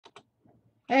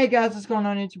Hey guys, what's going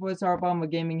on? It's your boy Sarbama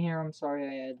Gaming here. I'm sorry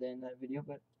I had that in that video,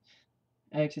 but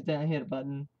I accidentally hit a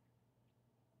button.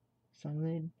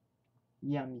 Salad,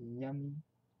 yummy, yummy.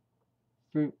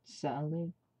 Fruit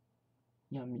salad,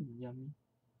 yummy, yummy.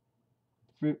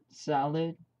 Fruit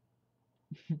salad,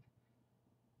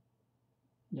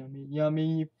 yummy,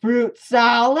 yummy. Fruit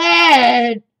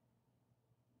salad!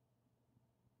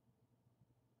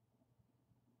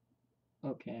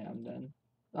 Okay, I'm done.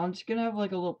 I'm just gonna have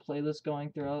like a little playlist going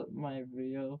throughout my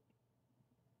video.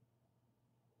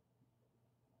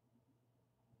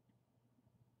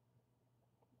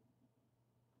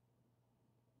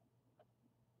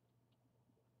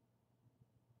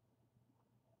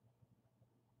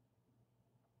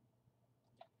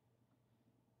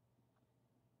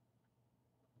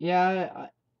 Yeah,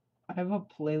 I have a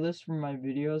playlist for my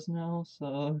videos now,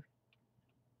 so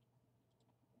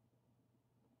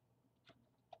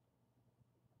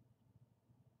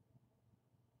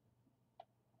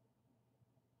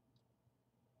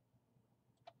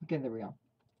okay, there we go.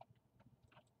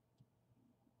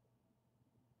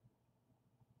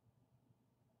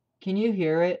 Can you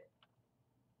hear it?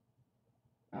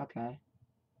 Okay.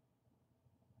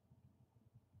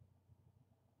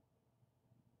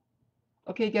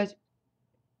 Okay, guys.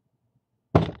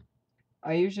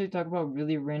 I usually talk about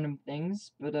really random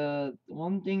things, but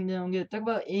one thing that I'm gonna talk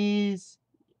about is,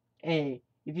 hey,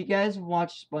 if you guys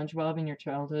watched SpongeBob in your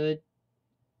childhood,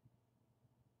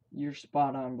 you're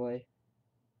spot on, boy.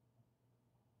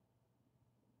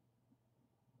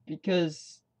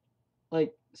 Because,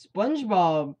 like,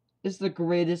 SpongeBob is the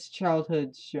greatest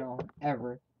childhood show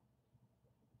ever.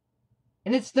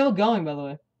 And it's still going, by the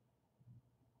way.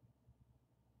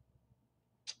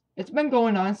 It's been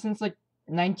going on since, like,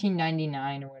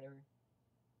 1999 or whatever.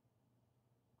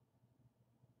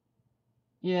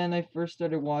 Yeah, and I first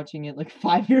started watching it, like,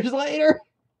 5 years later.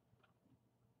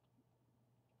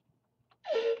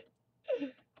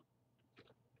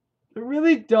 The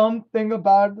really dumb thing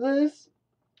about this...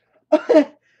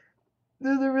 the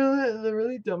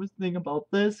really dumbest thing about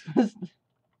this was,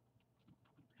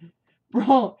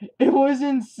 bro, it was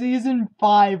in season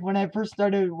 5 when I first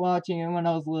started watching it when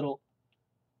I was little.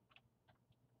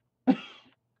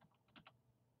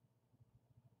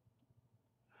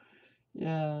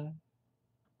 Yeah.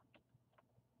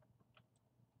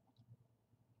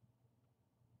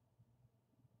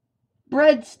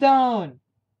 Breadstone!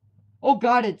 Oh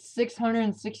god, it's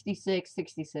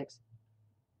 666.66.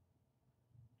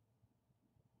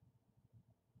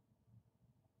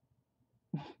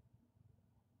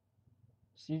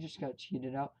 So you just got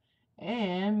cheated out.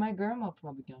 And my grandma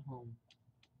probably got home.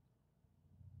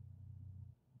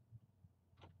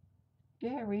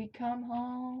 Gary, come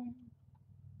home.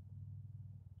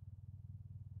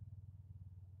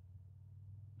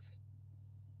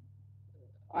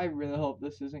 I really hope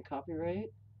this isn't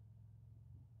copyright.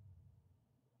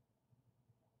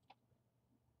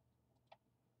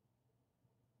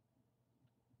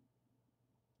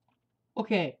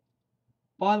 Okay,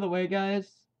 by the way,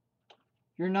 guys,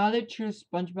 you're not a true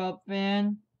SpongeBob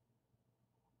fan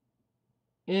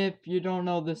if you don't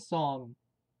know this song.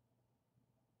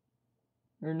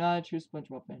 You're not a true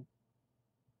SpongeBob fan.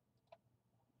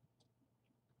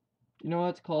 You know what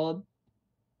it's called?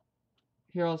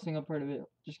 Here, I'll sing a part of it.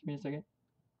 Just give me a second.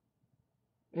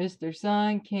 Mr.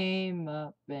 Sun came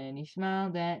up and he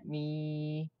smiled at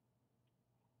me.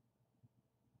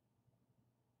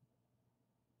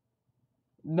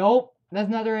 Nope,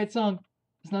 that's not the right song.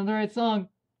 It's not the right song.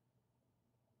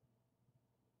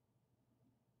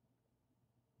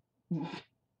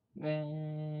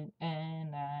 When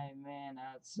and I ran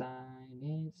outside,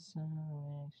 it's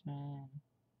so exciting.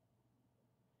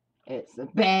 It's the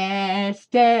best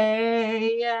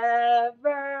day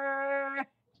ever.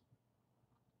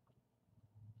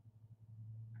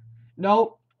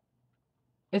 Nope.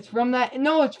 It's from that.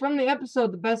 No, it's from the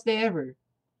episode, The Best Day Ever.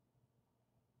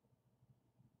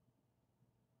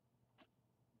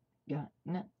 Yeah,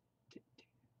 no.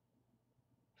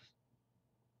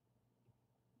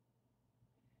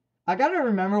 I gotta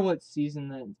remember what season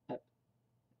that.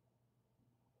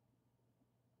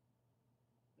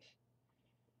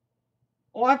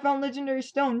 Oh, I found Legendary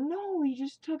Stone. No, he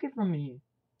just took it from me.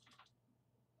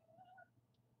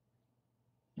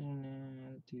 And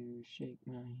now to shake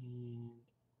my hand.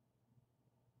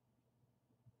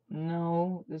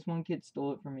 No, this one kid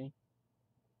stole it from me.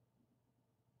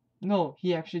 No,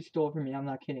 he actually stole it from me. I'm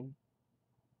not kidding.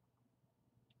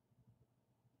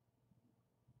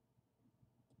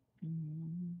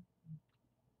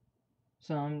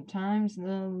 Sometimes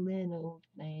the little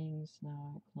things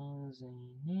start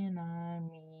closing in on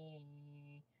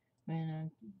me. when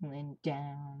I'm feeling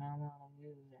down, I wanna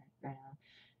lose that ground.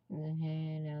 With a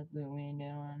head out the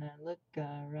window and I look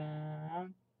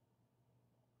around.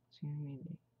 It's gonna be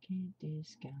the can't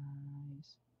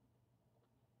disguise.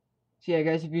 So yeah,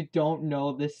 guys, if you don't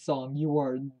know this song,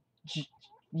 you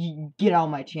get out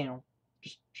of my channel.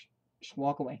 Just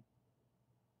walk away.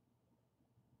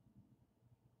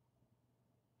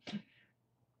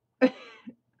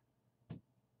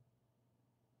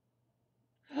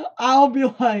 I'll be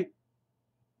like,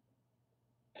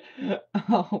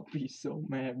 I'll be so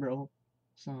mad, bro.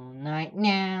 So night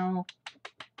now.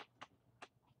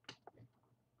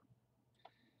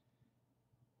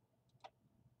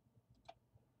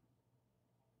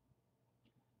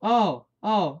 Oh,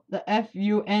 the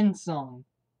FUN song.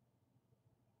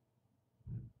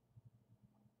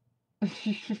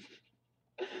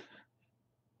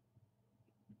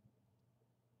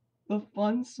 The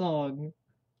fun song.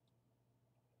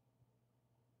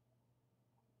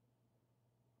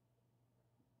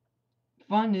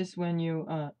 Fun is when you,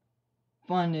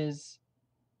 fun is,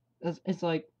 it's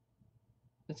like,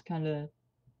 it's kinda,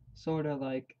 sorta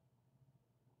like,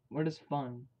 what is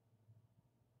fun?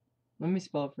 Let me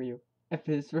spell it for you. F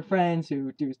is for friends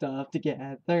who do stuff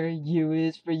together. U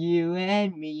is for you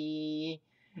and me.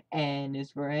 N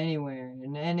is for anywhere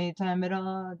and anytime at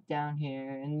all down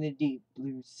here in the deep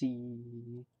blue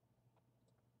sea.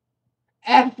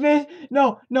 F is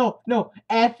no.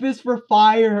 F is for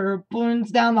fire,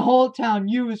 burns down the whole town.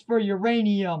 U is for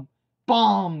uranium,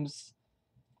 bombs.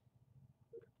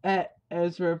 S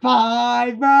for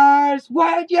fibers.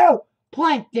 Where'd you?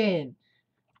 Plankton.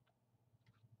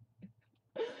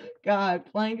 God,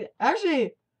 plankton.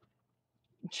 Actually,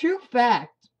 true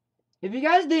fact. If you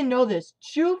guys didn't know this,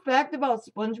 true fact about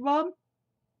SpongeBob.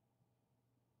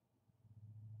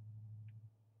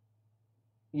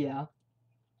 Yeah.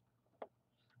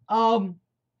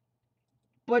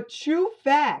 But true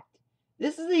fact.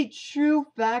 This is a true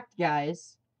fact,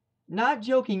 guys. Not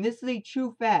joking. This is a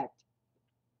true fact.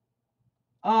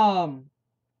 No,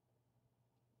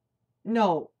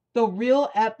 the real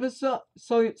episode.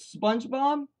 So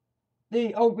SpongeBob,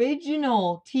 the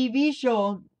original TV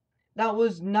show that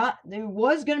was not. It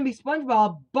was gonna be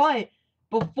SpongeBob, but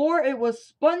before it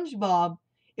was SpongeBob,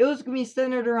 it was gonna be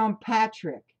centered around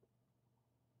Patrick.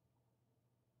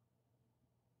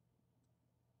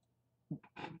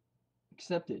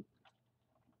 Accepted.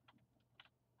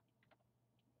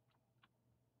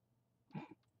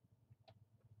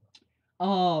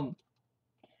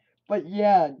 But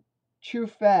yeah, true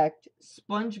fact,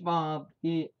 SpongeBob,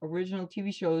 the original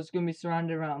TV show, is gonna be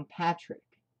surrounded around Patrick.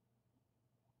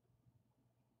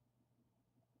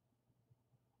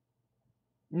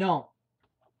 No.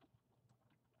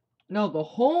 No, the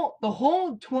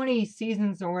whole 20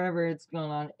 seasons or whatever it's going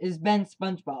on is been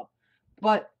SpongeBob.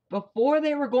 But before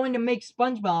they were going to make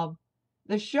SpongeBob,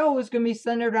 the show was gonna be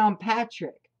centered around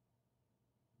Patrick.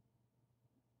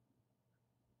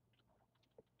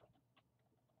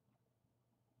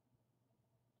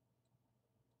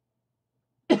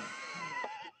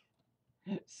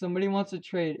 Somebody wants to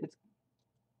trade. It's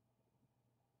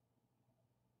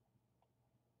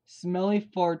Smelly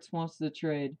Farts wants to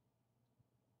trade.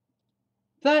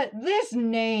 This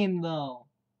name though.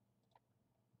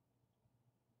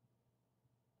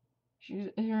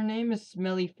 Her name is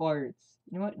Smelly Farts.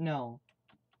 You know what? No.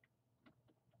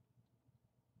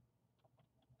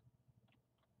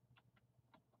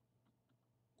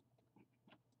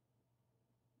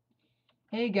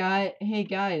 Hey guys,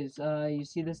 you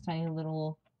see this tiny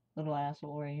little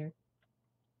asshole right here?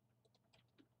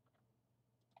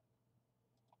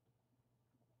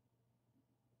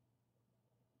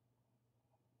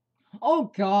 Oh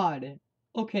God.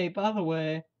 Okay, by the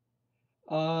way,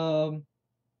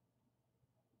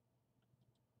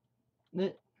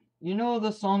 you know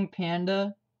the song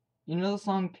Panda? You know the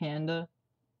song Panda?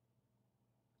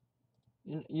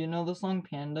 You know the song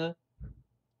Panda?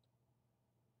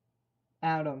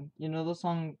 Adam, you know the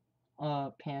song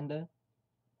Panda?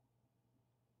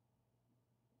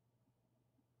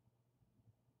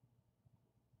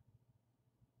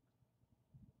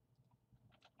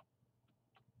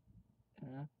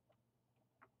 Yeah.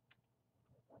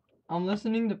 I'm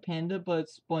listening to Panda, but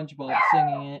it's SpongeBob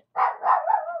singing it.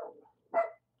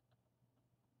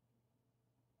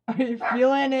 Are you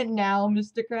feeling it now,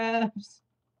 Mr. Krabs?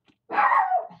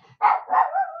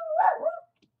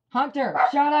 Hunter,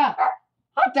 shut up!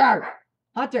 Hunter!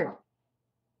 Hunter!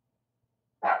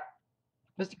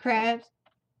 Mr. Krabs?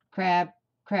 Crab,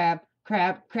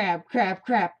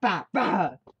 bah,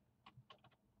 bah!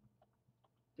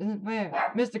 Isn't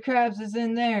fair. Mr. Krabs is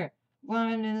in there,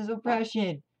 blind in his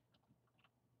oppression.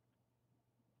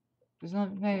 It's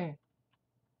not fair.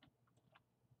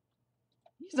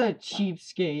 He's a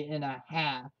cheapskate and a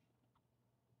half.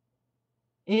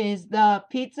 Is the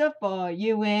pizza for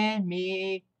you and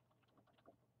me?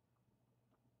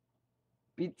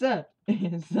 Pizza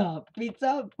is the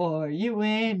pizza for you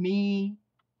and me.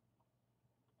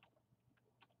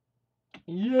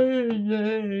 Yeah,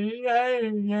 yeah, yeah,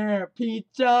 yeah.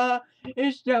 Pizza,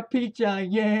 it's the pizza,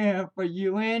 yeah, for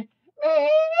you and me.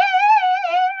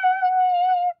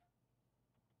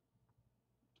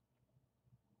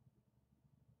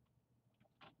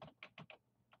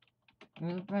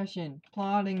 Oppression.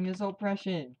 Plotting is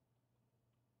oppression.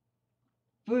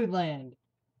 Foodland.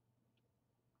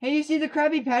 Hey, you see the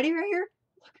Krabby Patty right here?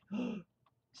 Look.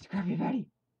 It's the Krabby Patty.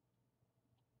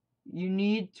 You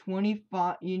need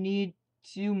 25. You need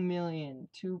 2 million.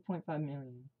 2.5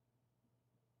 million.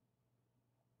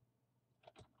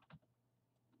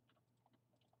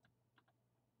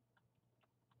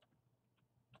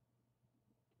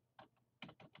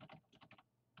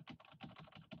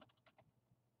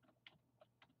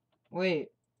 Wait.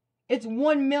 It's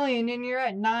 1 million and you're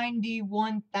at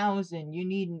 91,000. You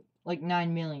need like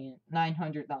 9 million.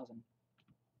 900,000.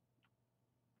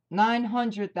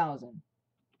 900,000.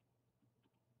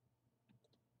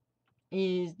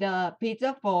 Is the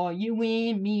pizza for you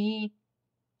and me?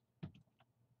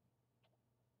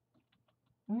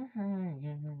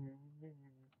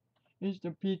 It's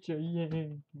the pizza, yeah.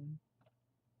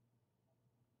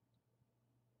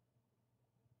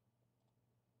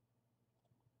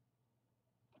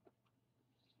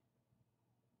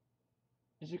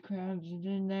 There's a crowd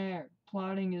in there.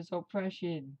 Plotting is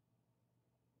oppression.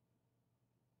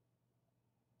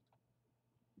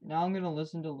 Now I'm gonna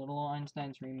listen to Little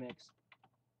Einstein's remix.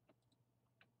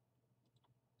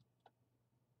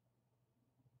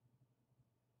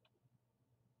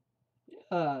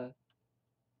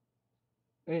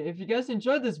 If you guys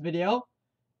enjoyed this video,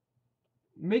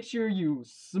 make sure you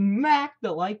smack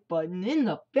the like button in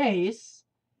the face.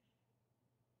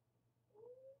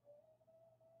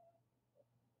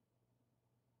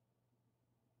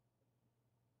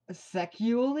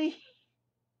 Sexually?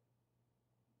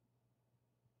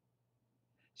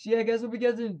 So yeah guys, hope you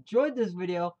guys enjoyed this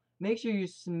video. Make sure you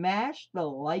smash the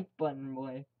like button,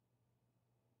 boy.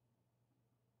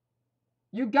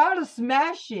 You gotta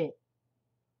smash it.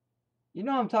 You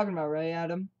know what I'm talking about, right,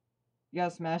 Adam? You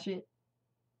gotta smash it.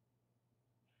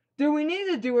 Dude, we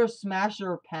need to do a smash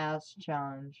or pass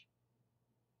challenge.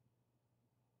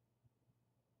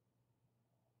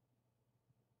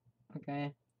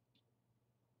 Okay.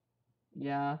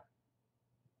 Yeah.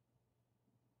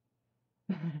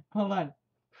 Hold on.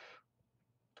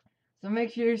 So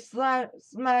make sure you smack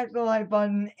the like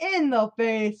button in the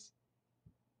face.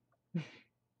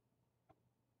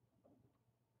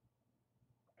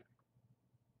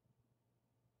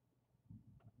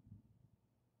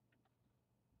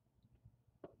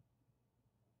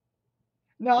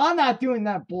 No, I'm not doing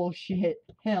that bullshit.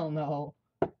 Hell no.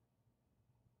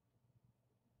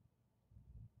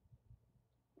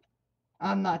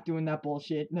 I'm not doing that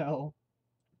bullshit. No.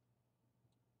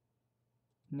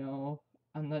 No.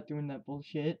 I'm not doing that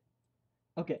bullshit.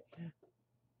 Okay.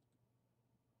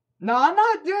 No, I'm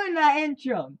not doing that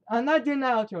intro. I'm not doing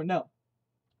that outro. No.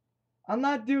 I'm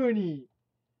not doing it.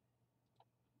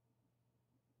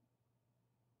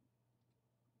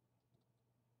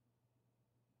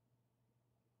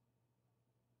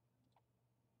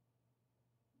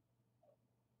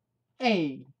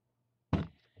 Hey.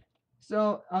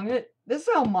 So, this is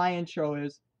how my intro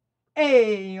is.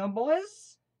 Hey,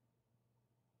 boys.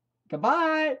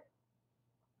 Goodbye.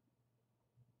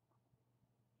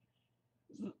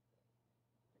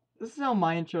 This is how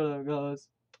my intro goes.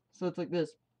 So it's like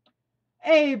this.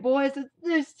 Hey boys, it's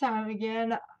this time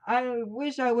again. I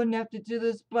wish I wouldn't have to do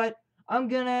this, but I'm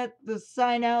gonna have to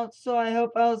sign out. So I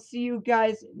hope I'll see you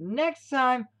guys next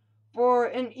time for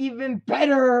an even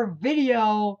better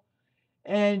video.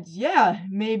 And yeah,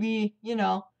 maybe,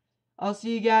 I'll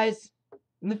see you guys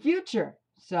in the future.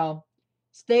 So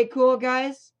stay cool,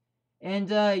 guys. And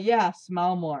yeah,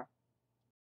 smile more.